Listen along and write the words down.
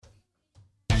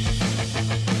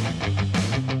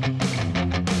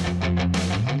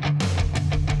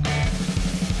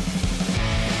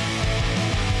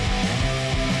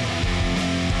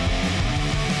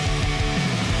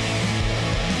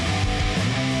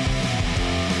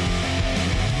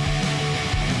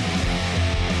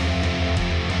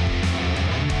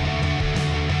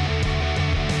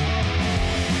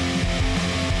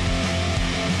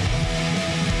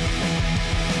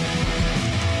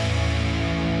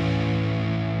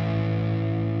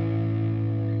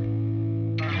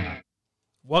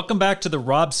Welcome back to the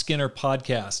Rob Skinner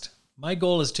podcast. My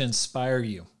goal is to inspire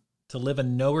you to live a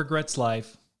no-regrets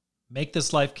life, make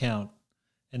this life count,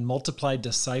 and multiply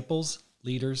disciples,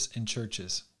 leaders, and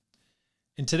churches.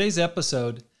 In today's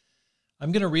episode,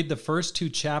 I'm going to read the first 2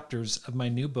 chapters of my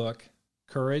new book,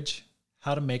 Courage: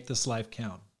 How to Make This Life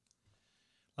Count.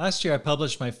 Last year, I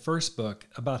published my first book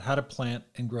about how to plant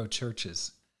and grow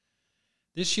churches.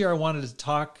 This year, I wanted to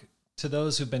talk to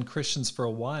those who've been Christians for a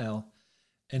while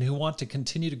and who want to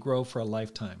continue to grow for a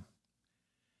lifetime.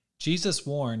 Jesus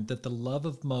warned that the love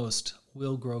of most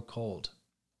will grow cold.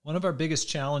 One of our biggest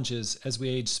challenges as we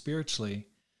age spiritually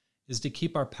is to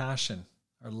keep our passion,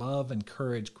 our love, and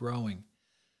courage growing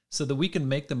so that we can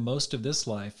make the most of this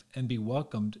life and be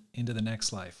welcomed into the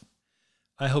next life.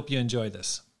 I hope you enjoy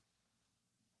this.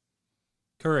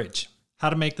 Courage: How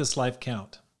to Make This Life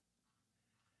Count.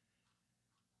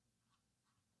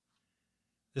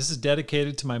 This is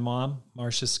dedicated to my mom,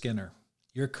 Marcia Skinner.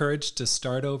 Your courage to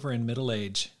start over in middle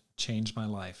age changed my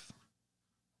life.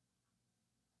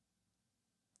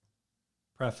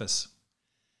 Preface.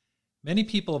 Many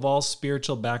people of all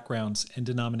spiritual backgrounds and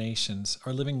denominations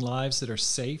are living lives that are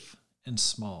safe and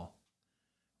small.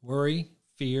 Worry,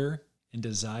 fear, and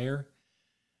desire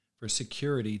for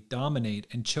security dominate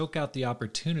and choke out the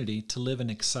opportunity to live an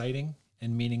exciting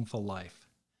and meaningful life.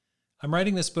 I'm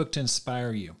writing this book to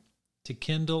inspire you, to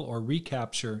kindle or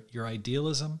recapture your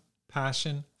idealism,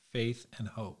 passion, faith, and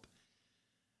hope.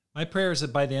 My prayer is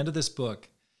that by the end of this book,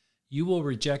 you will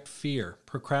reject fear,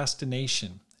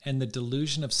 procrastination, and the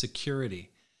delusion of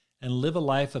security and live a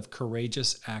life of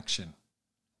courageous action.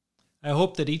 I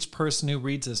hope that each person who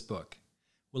reads this book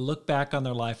will look back on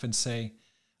their life and say,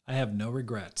 I have no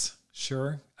regrets.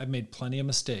 Sure, I've made plenty of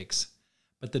mistakes,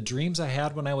 but the dreams I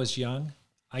had when I was young,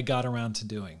 I got around to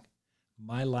doing.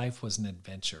 My life was an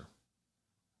adventure.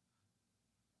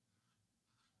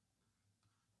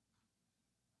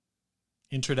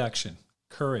 Introduction.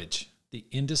 Courage, the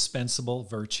indispensable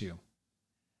virtue.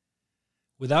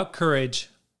 Without courage,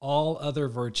 all other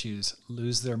virtues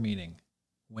lose their meaning.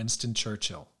 Winston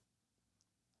Churchill.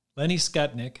 Lenny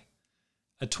Skutnik,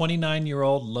 a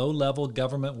 29-year-old low-level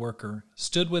government worker,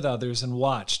 stood with others and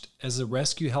watched as the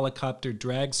rescue helicopter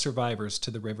dragged survivors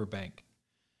to the riverbank.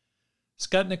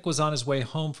 Skutnik was on his way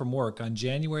home from work on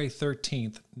January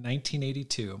 13,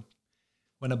 1982,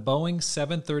 when a Boeing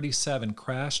 737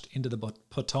 crashed into the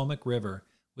Potomac River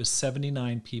with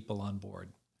 79 people on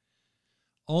board.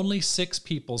 Only 6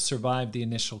 people survived the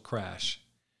initial crash.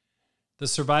 The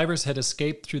survivors had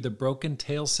escaped through the broken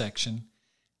tail section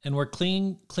and were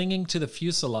clinging to the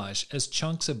fuselage as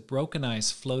chunks of broken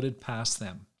ice floated past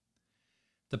them.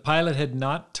 The pilot had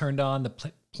not turned on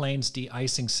the plane's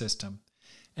de-icing system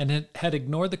and had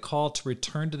ignored the call to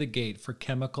return to the gate for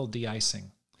chemical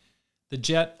de-icing. The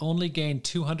jet only gained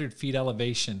 200 feet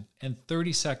elevation and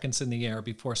 30 seconds in the air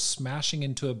before smashing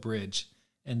into a bridge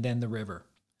and then the river.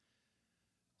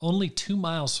 Only 2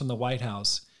 miles from the White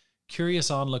House,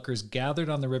 curious onlookers gathered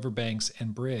on the riverbanks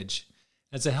and bridge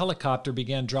as a helicopter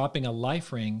began dropping a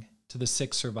life ring to the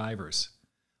 6 survivors.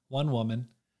 One woman,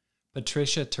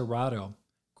 Patricia Tirado,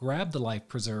 grabbed the life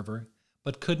preserver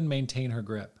but couldn't maintain her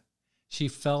grip. She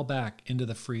fell back into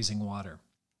the freezing water.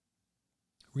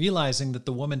 Realizing that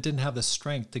the woman didn't have the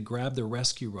strength to grab the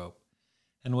rescue rope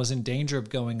and was in danger of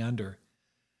going under,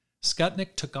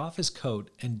 Skutnik took off his coat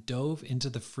and dove into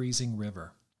the freezing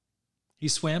river. He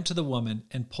swam to the woman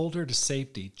and pulled her to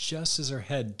safety just as her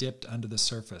head dipped under the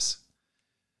surface.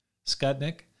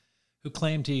 Skutnik, who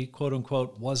claimed he,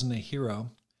 quote-unquote, wasn't a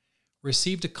hero,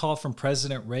 received a call from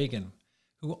President Reagan,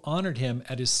 who honored him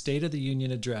at his State of the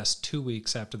Union address 2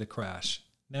 weeks after the crash.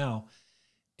 Now,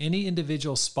 any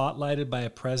individual spotlighted by a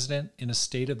president in a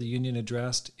State of the Union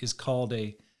address is called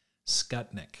a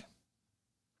Skutnik.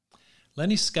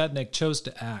 Lenny Skutnik chose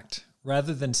to act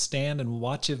rather than stand and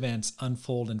watch events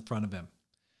unfold in front of him.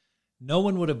 No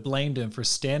one would have blamed him for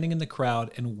standing in the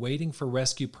crowd and waiting for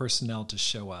rescue personnel to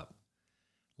show up.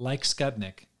 Like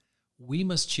Skutnik, we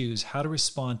must choose how to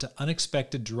respond to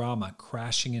unexpected drama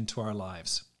crashing into our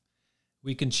lives.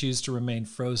 We can choose to remain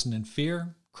frozen in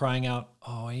fear, crying out,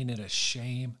 "Oh, ain't it a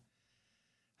shame?"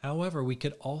 However, we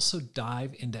could also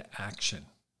dive into action.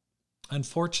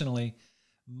 Unfortunately,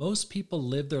 most people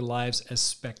live their lives as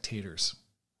spectators,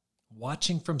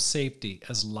 watching from safety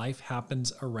as life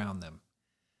happens around them.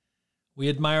 We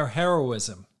admire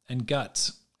heroism and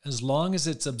guts as long as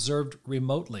it's observed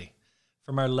remotely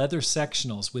from our leather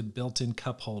sectionals with built-in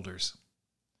cup holders.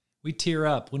 We tear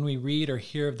up when we read or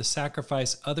hear of the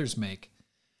sacrifice others make,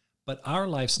 but our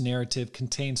life's narrative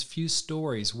contains few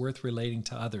stories worth relating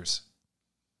to others.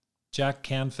 Jack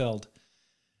Canfield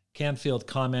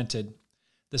commented,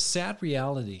 The sad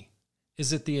reality is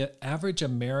that the average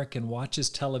American watches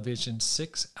television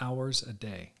 6 hours a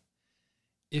day.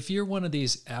 If you're one of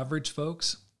these average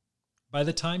folks, by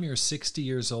the time you're 60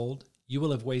 years old, you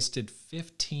will have wasted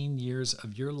 15 years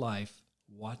of your life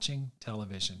watching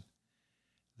television.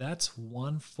 That's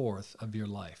 1/4 of your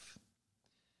life.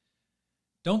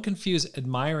 Don't confuse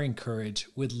admiring courage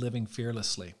with living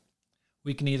fearlessly.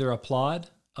 We can either applaud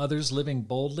others living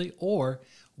boldly, or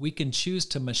we can choose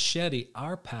to machete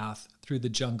our path through the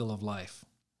jungle of life.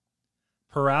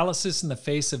 Paralysis in the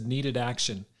face of needed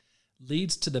action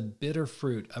leads to the bitter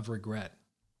fruit of regret.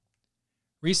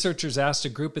 Researchers asked a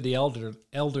group of the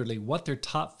elderly what their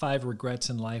top 5 regrets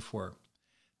in life were.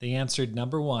 They answered,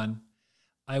 number 1,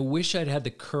 I wish I'd had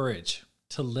the courage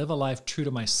to live a life true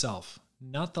to myself,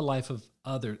 not the life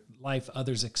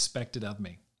others expected of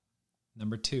me.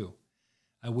 Number 2,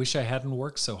 I wish I hadn't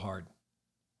worked so hard.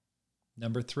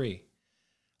 Number 3,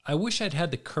 I wish I'd had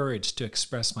the courage to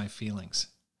express my feelings.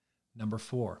 Number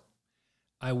 4,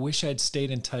 I wish I'd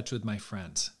stayed in touch with my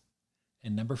friends.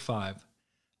 And number 5,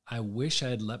 I wish I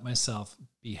had let myself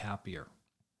be happier.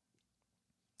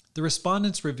 The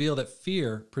respondents reveal that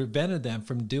fear prevented them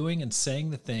from doing and saying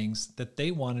the things that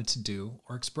they wanted to do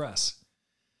or express.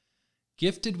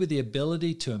 Gifted with the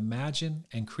ability to imagine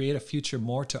and create a future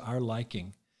more to our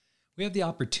liking, we have the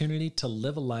opportunity to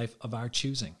live a life of our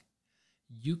choosing.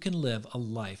 You can live a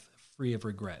life free of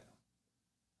regret.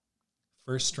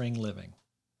 First string living.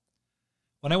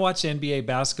 When I watch NBA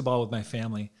basketball with my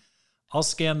family, I'll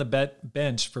scan the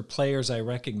bench for players I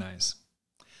recognize.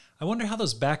 I wonder how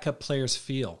those backup players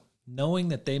feel, knowing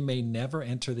that they may never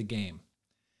enter the game.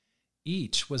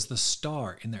 Each was the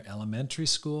star in their elementary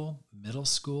school, middle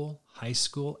school, high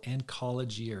school, and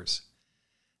college years.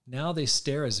 Now they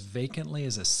stare as vacantly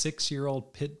as a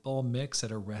 6-year-old pit bull mix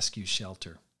at a rescue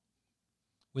shelter.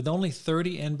 With only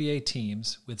 30 NBA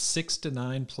teams, with 6 to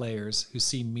 9 players who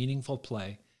see meaningful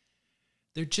play,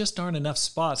 there just aren't enough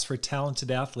spots for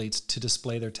talented athletes to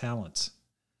display their talents.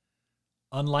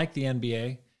 Unlike the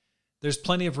NBA, there's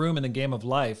plenty of room in the game of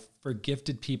life for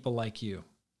gifted people like you.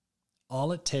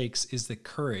 All it takes is the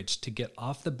courage to get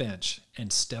off the bench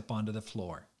and step onto the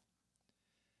floor.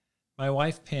 My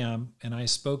wife Pam and I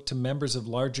spoke to members of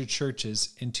larger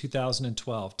churches in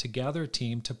 2012 to gather a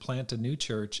team to plant a new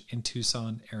church in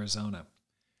Tucson, Arizona.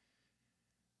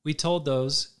 We told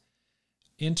those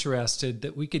interested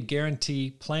that we could guarantee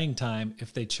playing time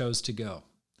if they chose to go.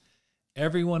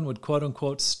 Everyone would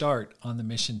quote-unquote start on the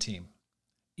mission team.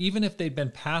 Even if they'd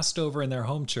been passed over in their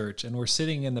home church and were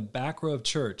sitting in the back row of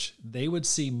church, they would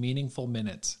see meaningful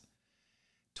minutes.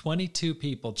 22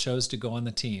 people chose to go on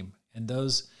the team, and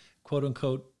those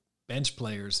quote-unquote bench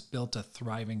players built a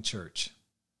thriving church.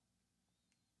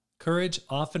 Courage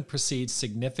often precedes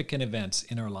significant events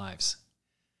in our lives.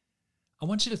 I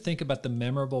want you to think about the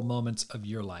memorable moments of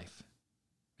your life.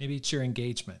 Maybe it's your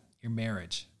engagement, your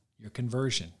marriage, your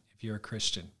conversion, if you're a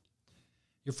Christian.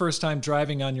 Your first time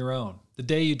driving on your own, the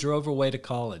day you drove away to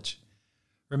college.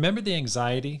 Remember the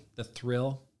anxiety, the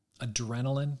thrill,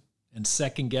 adrenaline, and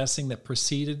second guessing that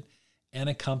preceded and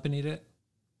accompanied it?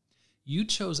 You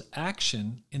chose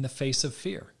action in the face of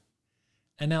fear.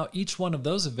 And now each one of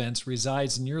those events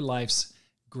resides in your life's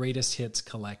greatest hits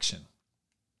collection.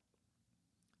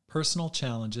 Personal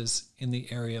challenges in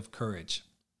the area of courage.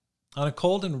 On a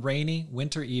cold and rainy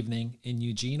winter evening in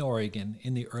Eugene, Oregon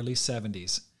in the early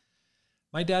 70s,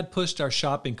 my dad pushed our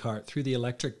shopping cart through the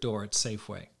electric door at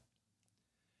Safeway.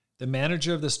 The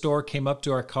manager of the store came up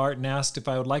to our cart and asked if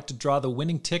I would like to draw the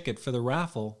winning ticket for the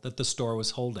raffle that the store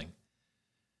was holding.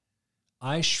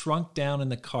 I shrunk down in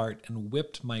the cart and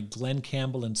whipped my Glen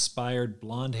Campbell-inspired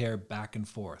blonde hair back and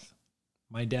forth.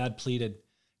 My dad pleaded,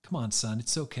 "Come on, son,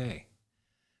 it's okay."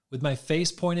 With my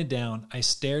face pointed down, I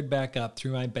stared back up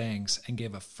through my bangs and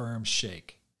gave a firm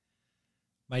shake.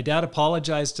 My dad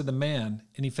apologized to the man,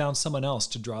 and he found someone else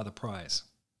to draw the prize.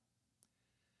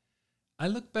 I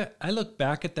look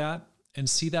back at that and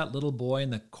see that little boy in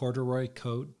the corduroy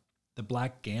coat, the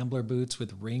black gambler boots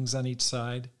with rings on each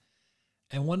side,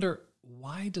 and wonder,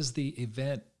 why does the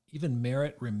event even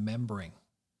merit remembering?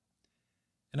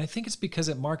 And I think it's because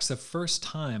it marks the first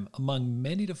time among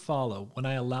many to follow when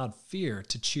I allowed fear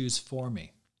to choose for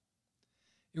me.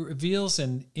 It reveals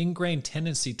an ingrained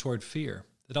tendency toward fear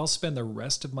that I'll spend the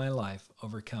rest of my life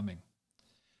overcoming.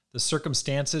 The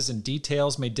circumstances and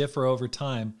details may differ over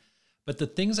time, but the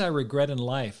things I regret in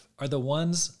life are the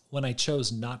ones when I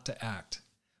chose not to act,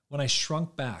 when I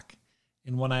shrunk back,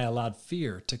 and when I allowed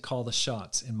fear to call the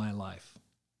shots in my life.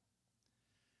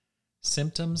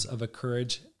 Symptoms of a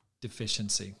courage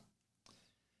deficiency.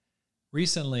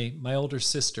 Recently, my older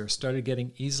sister started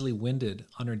getting easily winded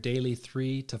on her daily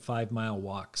 3 to 5 mile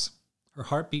walks. Her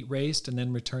heartbeat raced and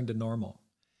then returned to normal.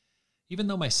 Even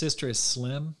though my sister is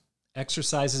slim,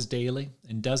 exercises daily,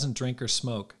 and doesn't drink or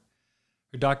smoke,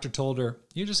 her doctor told her,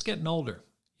 "You're just getting older.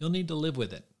 You'll need to live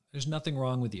with it. There's nothing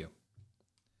wrong with you."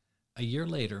 A year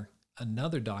later,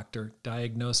 another doctor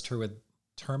diagnosed her with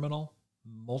terminal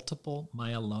multiple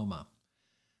myeloma,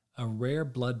 a rare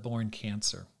blood-borne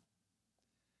cancer.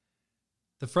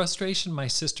 The frustration my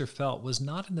sister felt was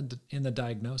not in the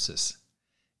diagnosis.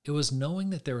 It was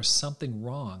knowing that there was something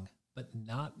wrong, but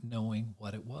not knowing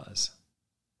what it was.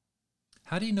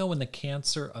 How do you know when the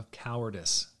cancer of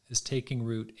cowardice is taking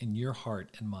root in your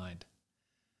heart and mind?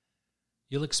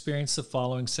 You'll experience the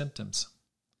following symptoms.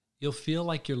 You'll feel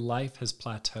like your life has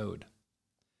plateaued.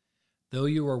 Though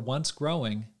you were once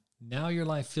growing, now your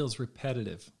life feels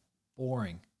repetitive,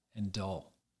 boring, and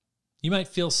dull. You might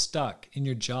feel stuck in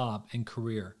your job and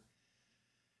career.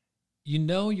 You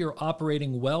know you're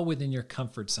operating well within your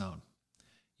comfort zone.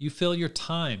 You fill your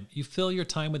time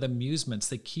with amusements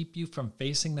that keep you from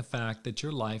facing the fact that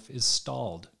your life is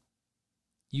stalled.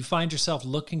 You find yourself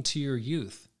looking to your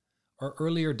youth or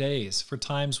earlier days for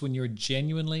times when you're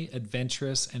genuinely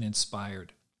adventurous and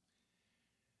inspired.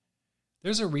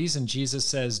 There's a reason Jesus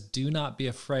says, "Do not be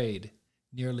afraid,"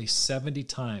 nearly 70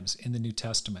 times in the New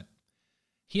Testament.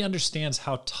 He understands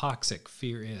how toxic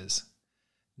fear is.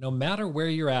 No matter where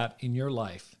you're at in your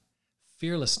life,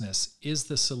 fearlessness is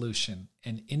the solution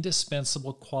and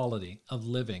indispensable quality of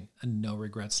living a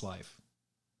no-regrets life.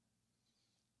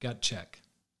 Gut check.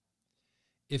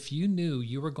 If you knew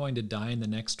you were going to die in the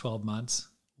next 12 months,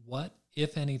 what,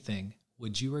 if anything,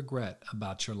 would you regret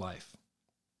about your life?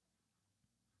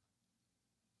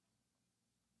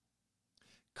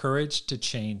 Courage to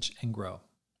change and grow.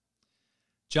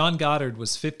 John Goddard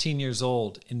was 15 years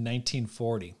old in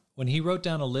 1940 when he wrote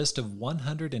down a list of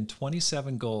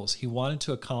 127 goals he wanted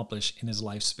to accomplish in his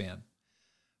lifespan,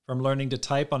 from learning to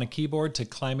type on a keyboard to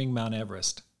climbing Mount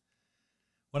Everest.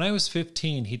 When I was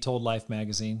 15, he told Life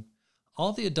magazine,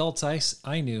 "All the adults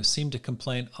I knew seemed to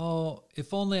complain, 'Oh,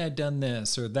 if only I'd done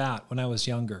this or that when I was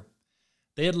younger.'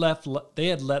 They had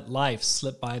let life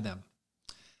slip by them.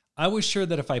 I was sure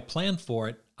that if I planned for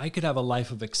it, I could have a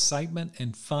life of excitement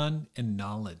and fun and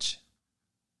knowledge."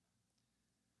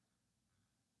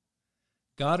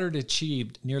 Goddard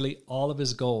achieved nearly all of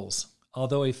his goals,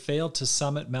 although he failed to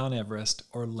summit Mount Everest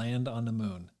or land on the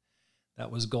moon. That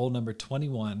was goal number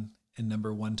 21 and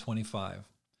number 125.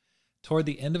 Toward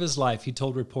the end of his life, he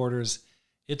told reporters,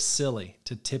 "It's silly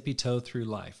to tippy-toe through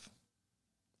life."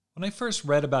 When I first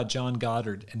read about John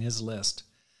Goddard and his list,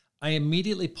 I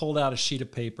immediately pulled out a sheet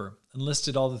of paper and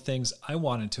listed all the things I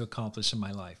wanted to accomplish in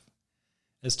my life.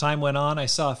 As time went on, I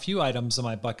saw a few items on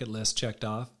my bucket list checked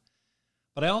off,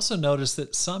 but I also noticed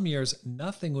that some years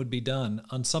nothing would be done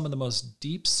on some of the most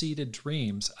deep-seated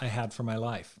dreams I had for my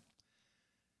life.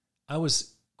 I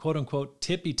was, quote-unquote,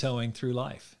 tippy-toeing through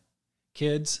life.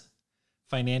 Kids,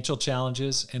 financial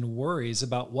challenges, and worries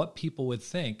about what people would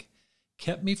think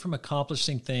kept me from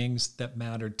accomplishing things that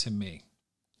mattered to me.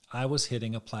 I was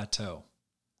hitting a plateau.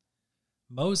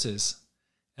 Moses,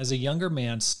 as a younger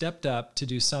man, stepped up to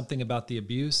do something about the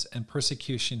abuse and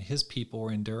persecution his people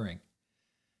were enduring.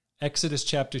 Exodus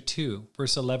chapter 2,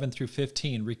 verse 11 through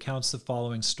 15 recounts the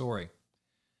following story.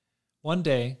 One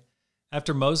day,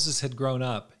 after Moses had grown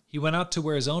up, he went out to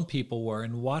where his own people were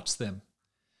and watched them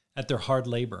at their hard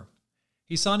labor.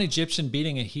 He saw an Egyptian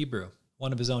beating a Hebrew,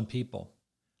 one of his own people.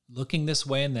 Looking this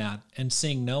way and that, and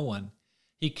seeing no one,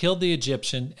 he killed the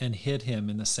Egyptian and hid him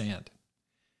in the sand.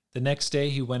 The next day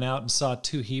he went out and saw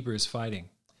 2 Hebrews fighting.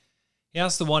 He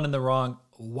asked the one in the wrong,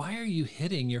 "Why are you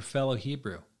hitting your fellow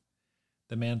Hebrew?"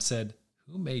 The man said,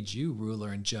 "Who made you ruler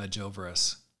and judge over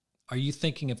us? Are you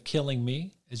thinking of killing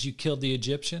me as you killed the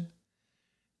Egyptian?"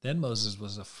 Then Moses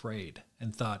was afraid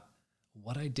and thought,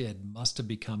 "What I did must have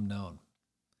become known."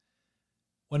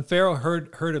 When Pharaoh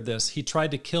heard of this, he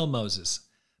tried to kill Moses,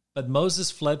 but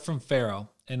Moses fled from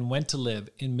Pharaoh and went to live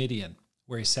in Midian,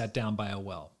 where he sat down by a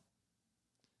well.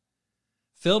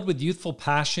 Filled with youthful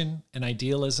passion and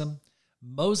idealism,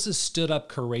 Moses stood up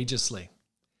courageously.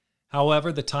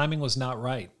 However, the timing was not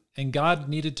right, and God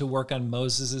needed to work on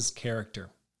Moses'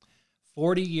 character.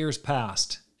 40 years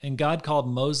passed, and God called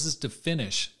Moses to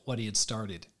finish what he had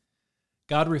started.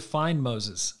 God refined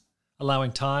Moses,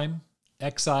 allowing time,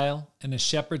 exile, and a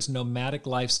shepherd's nomadic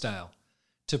lifestyle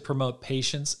to promote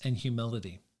patience and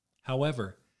humility.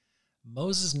 However,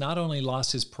 Moses not only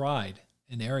lost his pride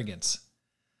and arrogance,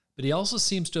 but he also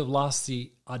seems to have lost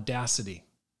the audacity,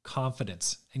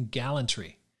 confidence, and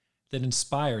gallantry that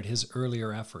inspired his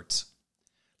earlier efforts.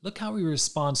 Look how he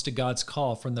responds to God's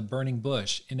call from the burning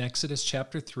bush in Exodus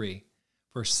chapter 3,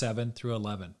 verse 7 through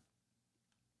 11.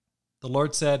 The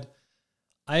Lord said,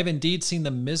 I have indeed seen the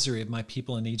misery of my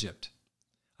people in Egypt.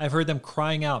 I have heard them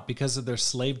crying out because of their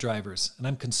slave drivers, and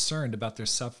I'm concerned about their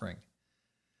suffering.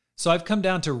 So I've come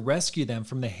down to rescue them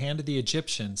from the hand of the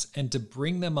Egyptians and to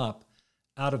bring them up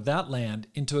out of that land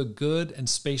into a good and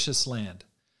spacious land,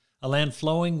 a land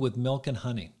flowing with milk and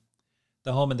honey,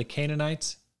 the home of the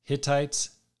Canaanites, Hittites,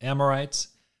 Amorites,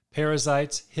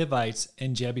 Perizzites, Hivites,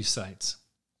 and Jebusites.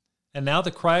 And now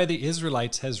the cry of the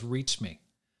Israelites has reached me,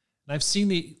 and I've seen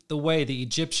the way the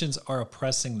Egyptians are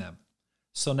oppressing them.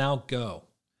 So now go.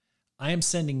 I am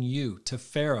sending you to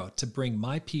Pharaoh to bring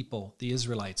my people, the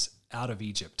Israelites, out of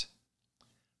Egypt.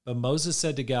 But Moses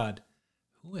said to God,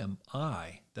 who am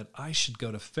I that I should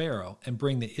go to Pharaoh and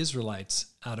bring the Israelites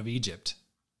out of Egypt?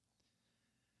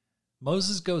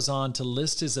 Moses goes on to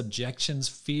list his objections,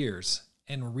 fears,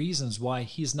 and reasons why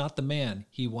he's not the man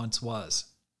he once was.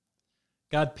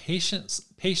 God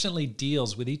patiently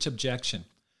deals with each objection,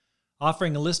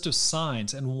 offering a list of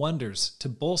signs and wonders to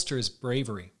bolster his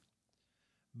bravery.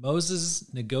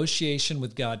 Moses' negotiation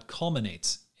with God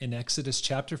culminates in Exodus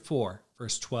chapter 4,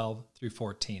 verse 12 through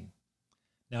 14.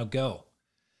 Now go.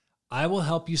 I will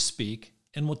help you speak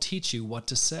and will teach you what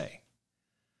to say.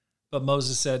 But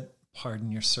Moses said,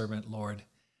 pardon your servant, Lord.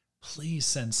 Please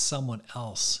send someone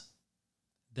else.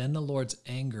 Then the Lord's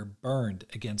anger burned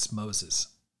against Moses.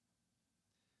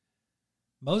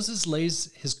 Moses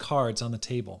lays his cards on the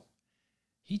table.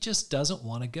 He just doesn't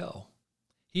want to go.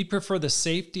 He'd prefer the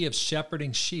safety of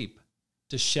shepherding sheep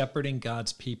to shepherding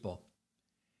God's people.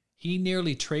 He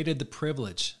nearly traded the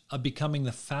privilege of becoming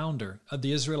the founder of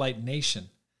the Israelite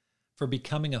nation for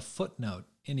becoming a footnote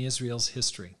in Israel's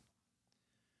history.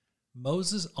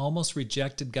 Moses almost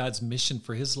rejected God's mission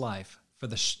for his life for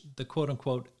the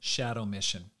quote-unquote shadow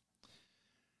mission.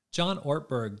 John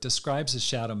Ortberg describes the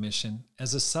shadow mission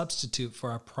as a substitute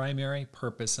for our primary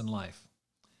purpose in life.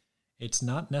 It's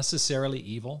not necessarily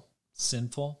evil,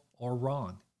 sinful, or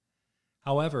wrong.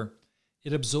 However,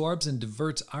 it absorbs and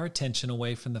diverts our attention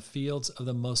away from the fields of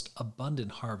the most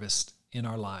abundant harvest in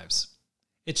our lives.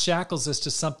 It shackles us to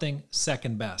something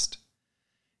second best.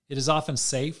 It is often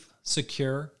safe,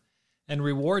 secure, and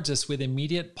rewards us with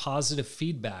immediate positive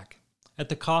feedback at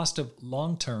the cost of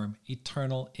long-term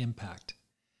eternal impact.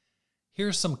 Here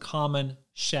are some common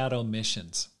shadow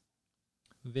missions: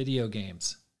 video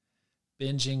games,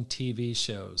 binging TV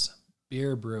shows,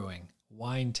 beer brewing,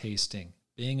 wine tasting,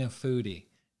 being a foodie,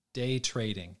 day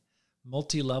trading,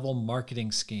 multi-level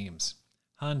marketing schemes,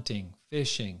 hunting,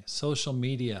 fishing, social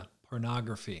media,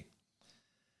 pornography.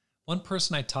 One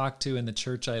person I talked to in the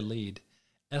church I lead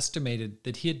estimated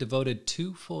that he had devoted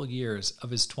 2 full years of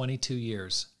his 22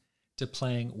 years to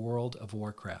playing World of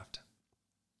Warcraft.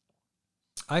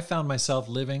 I found myself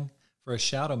living for a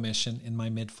shadow mission in my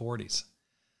mid-40s.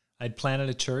 I'd planted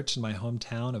a church in my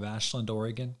hometown of Ashland,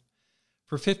 Oregon.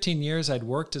 For 15 years, I'd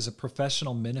worked as a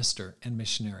professional minister and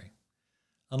missionary.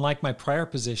 Unlike my prior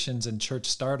positions in church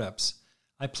startups,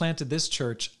 I planted this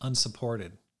church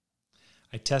unsupported.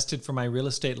 I tested for my real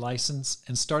estate license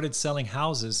and started selling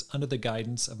houses under the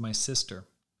guidance of my sister.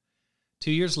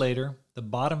 2 years later, the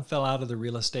bottom fell out of the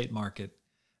real estate market,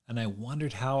 and I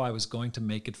wondered how I was going to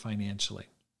make it financially.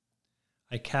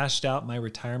 I cashed out my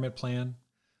retirement plan,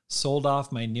 sold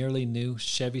off my nearly new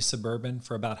Chevy Suburban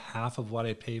for about half of what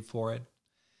I paid for it,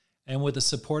 and with the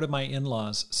support of my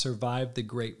in-laws, survived the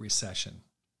Great Recession.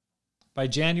 By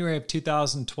January of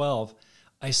 2012,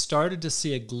 I started to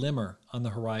see a glimmer on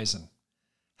the horizon.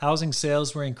 Housing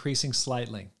sales were increasing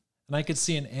slightly, and I could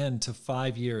see an end to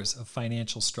 5 years of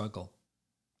financial struggle.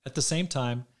 At the same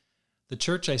time, the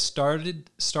church I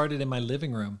started in my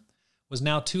living room was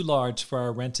now too large for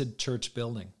our rented church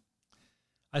building.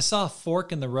 I saw a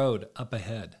fork in the road up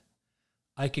ahead.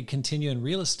 I could continue in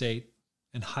real estate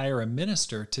and hire a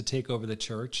minister to take over the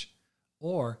church,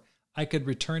 or I could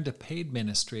return to paid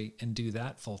ministry and do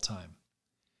that full time.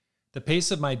 The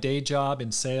pace of my day job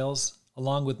in sales,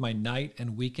 along with my night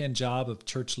and weekend job of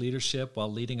church leadership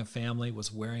while leading a family,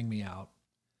 was wearing me out.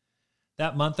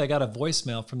 That month, I got a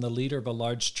voicemail from the leader of a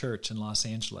large church in Los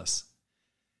Angeles.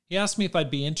 He asked me if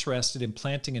I'd be interested in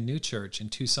planting a new church in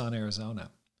Tucson, Arizona.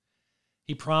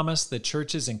 He promised that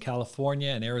churches in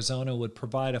California and Arizona would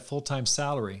provide a full-time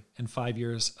salary and 5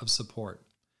 years of support.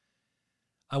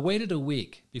 I waited a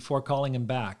week before calling him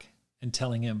back and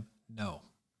telling him no.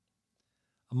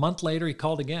 A month later, he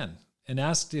called again and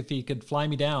asked if he could fly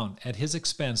me down at his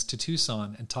expense to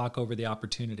Tucson and talk over the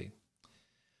opportunity.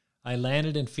 I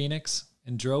landed in Phoenix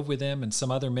and drove with him and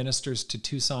some other ministers to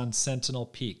Tucson Sentinel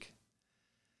Peak.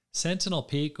 Sentinel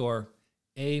Peak, or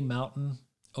A mountain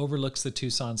overlooks the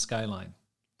Tucson skyline.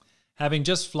 Having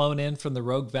just flown in from the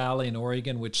Rogue Valley in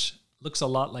Oregon, which looks a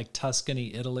lot like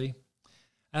Tuscany, Italy,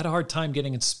 I had a hard time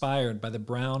getting inspired by the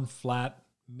brown, flat,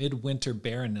 midwinter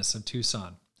barrenness of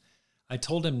Tucson. I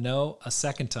told him no a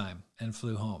second time and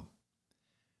flew home.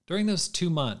 During those 2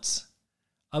 months,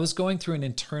 I was going through an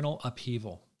internal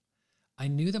upheaval. I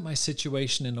knew that my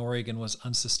situation in Oregon was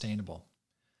unsustainable.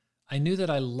 I knew that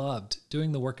I loved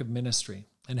doing the work of ministry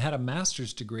and had a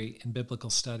master's degree in biblical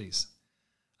studies.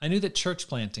 I knew that church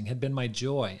planting had been my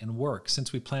joy and work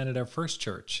since we planted our first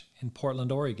church in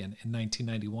Portland, Oregon in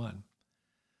 1991.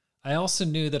 I also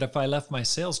knew that if I left my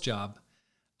sales job,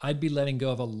 I'd be letting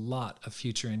go of a lot of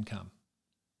future income.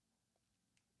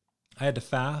 I had to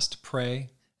fast, pray,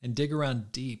 and dig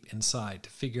around deep inside to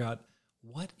figure out,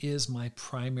 what is my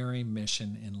primary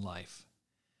mission in life?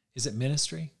 Is it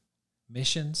ministry,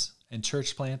 missions, and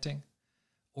church planting?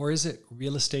 Or is it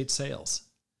real estate sales?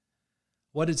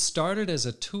 What had started as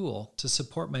a tool to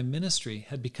support my ministry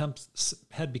had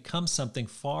become something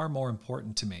far more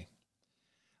important to me.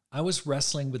 I was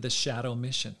wrestling with the shadow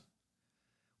mission.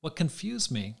 What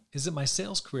confused me is that my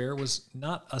sales career was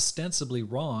not ostensibly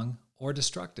wrong or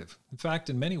destructive. In fact,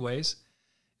 in many ways,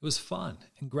 it was fun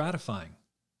and gratifying.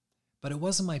 But it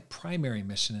wasn't my primary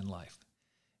mission in life.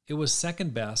 It was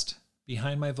second best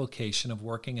behind my vocation of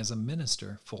working as a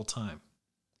minister full-time.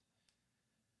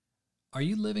 Are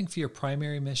you living for your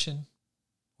primary mission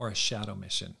or a shadow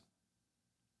mission?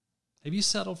 Have you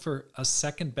settled for a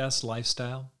second best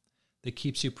lifestyle that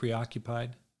keeps you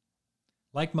preoccupied?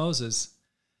 Like Moses,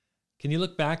 can you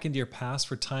look back into your past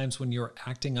for times when you were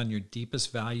acting on your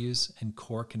deepest values and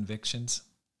core convictions?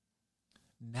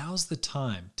 Now's the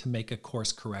time to make a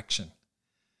course correction.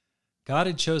 God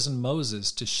had chosen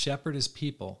Moses to shepherd his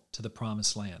people to the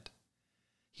promised land.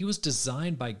 He was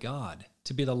designed by God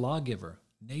to be the lawgiver,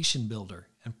 nation builder,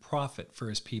 and prophet for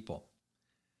his people.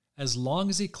 As long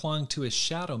as he clung to his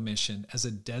shadow mission as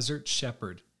a desert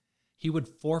shepherd, he would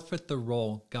forfeit the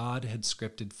role God had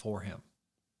scripted for him.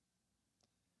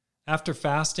 After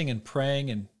fasting and praying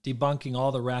and debunking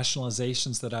all the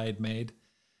rationalizations that I had made,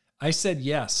 I said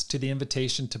yes to the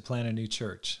invitation to plant a new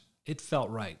church. It felt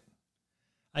right.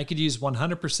 I could use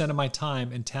 100% of my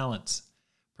time and talents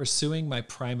pursuing my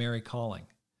primary calling.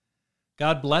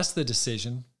 God blessed the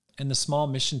decision, and the small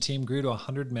mission team grew to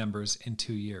 100 members in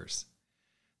 2 years.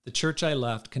 The church I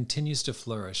left continues to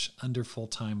flourish under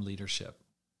full-time leadership.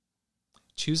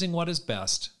 Choosing what is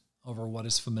best over what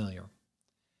is familiar.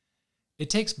 It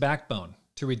takes backbone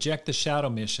to reject the shadow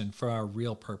mission for our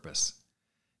real purpose.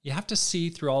 You have to see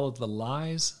through all of the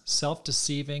lies,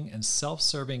 self-deceiving, and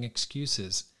self-serving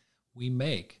excuses we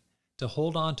make to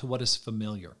hold on to what is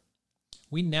familiar.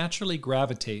 We naturally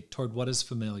gravitate toward what is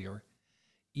familiar,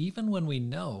 even when we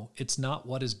know it's not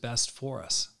what is best for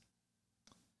us.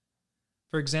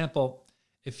 For example,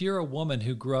 if you're a woman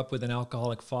who grew up with an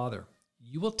alcoholic father,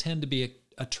 you will tend to be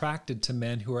attracted to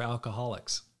men who are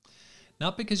alcoholics.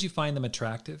 Not because you find them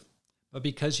attractive, but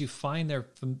because you find their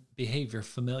behavior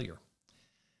familiar.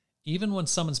 Even when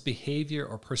someone's behavior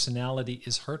or personality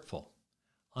is hurtful,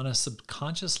 on a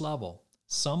subconscious level,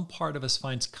 some part of us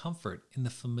finds comfort in the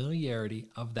familiarity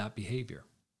of that behavior.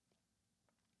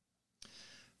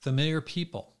 Familiar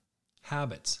people,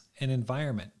 habits, and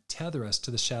environment tether us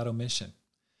to the shadow mission.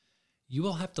 You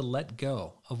will have to let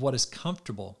go of what is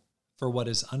comfortable for what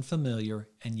is unfamiliar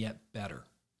and yet better.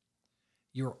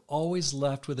 You're always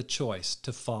left with a choice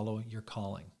to follow your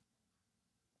calling.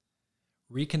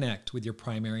 Reconnect with your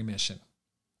primary mission.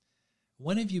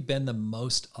 When have you been the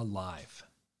most alive?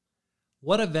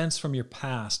 What events from your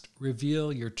past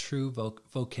reveal your true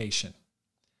vocation?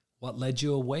 What led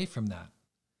you away from that?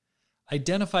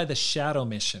 Identify the shadow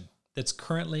mission that's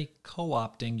currently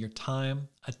co-opting your time,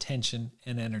 attention,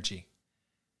 and energy.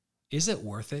 Is it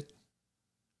worth it?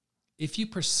 If you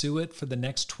pursue it for the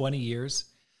next 20 years,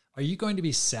 are you going to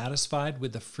be satisfied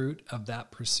with the fruit of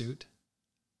that pursuit?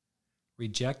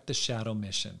 Reject the shadow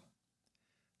mission.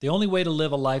 The only way to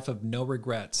live a life of no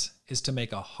regrets is to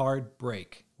make a hard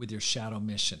break with your shadow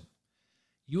mission.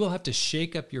 You will have to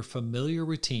shake up your familiar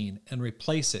routine and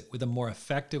replace it with a more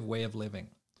effective way of living.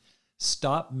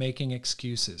 Stop making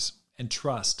excuses and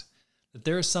trust that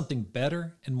there is something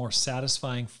better and more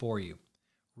satisfying for you.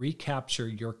 Recapture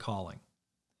your calling.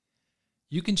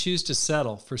 You can choose to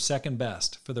settle for second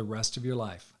best for the rest of your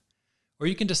life, or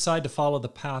you can decide to follow the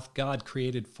path God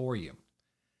created for you.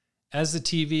 As the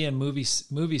TV and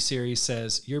movie series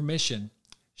says, your mission,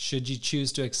 should you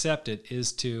choose to accept it,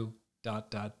 is to ...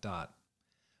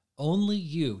 Only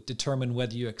you determine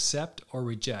whether you accept or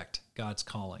reject God's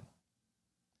calling.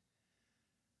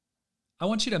 I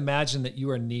want you to imagine that you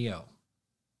are Neo,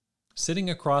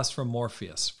 sitting across from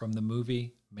Morpheus from the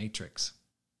movie Matrix.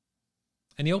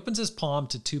 And he opens his palm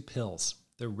to two pills,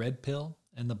 the red pill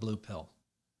and the blue pill.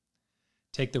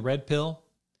 Take the red pill,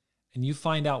 and you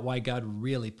find out why God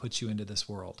really put you into this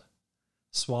world.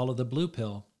 Swallow the blue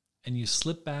pill, and you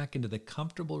slip back into the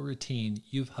comfortable routine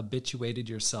you've habituated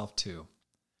yourself to.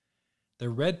 The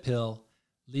red pill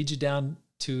leads you down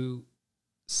to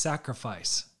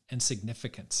sacrifice and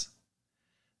significance.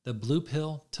 The blue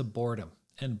pill to boredom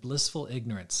and blissful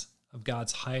ignorance of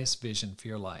God's highest vision for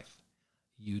your life.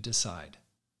 You decide.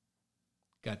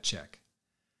 Gut check.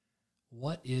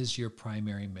 What is your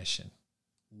primary mission?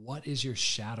 What is your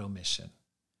shadow mission?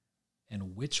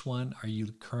 And which one are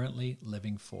you currently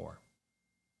living for?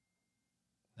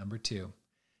 Number 2,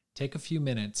 take a few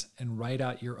minutes and write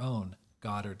out your own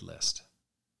Goddard list.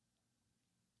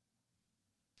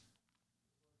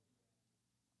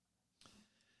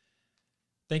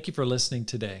 Thank you for listening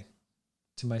today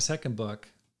to my second book,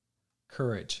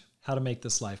 Courage, How to Make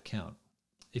This Life Count.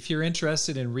 If you're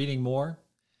interested in reading more,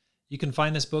 you can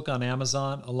find this book on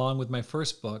Amazon along with my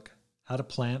first book, How to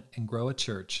Plant and Grow a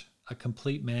Church, a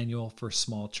complete manual for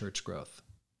small church growth.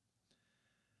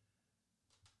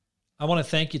 I want to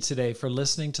thank you today for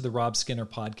listening to the Rob Skinner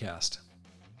podcast.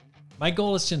 My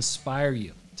goal is to inspire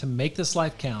you to make this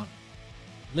life count,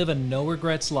 live a no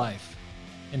regrets life,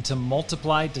 and to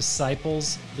multiply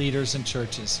disciples, leaders, and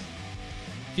churches.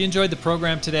 If you enjoyed the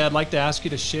program today, I'd like to ask you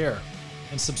to share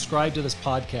and subscribe to this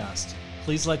podcast.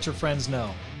 Please let your friends know.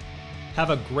 Have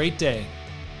a great day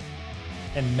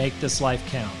and make this life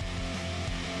count.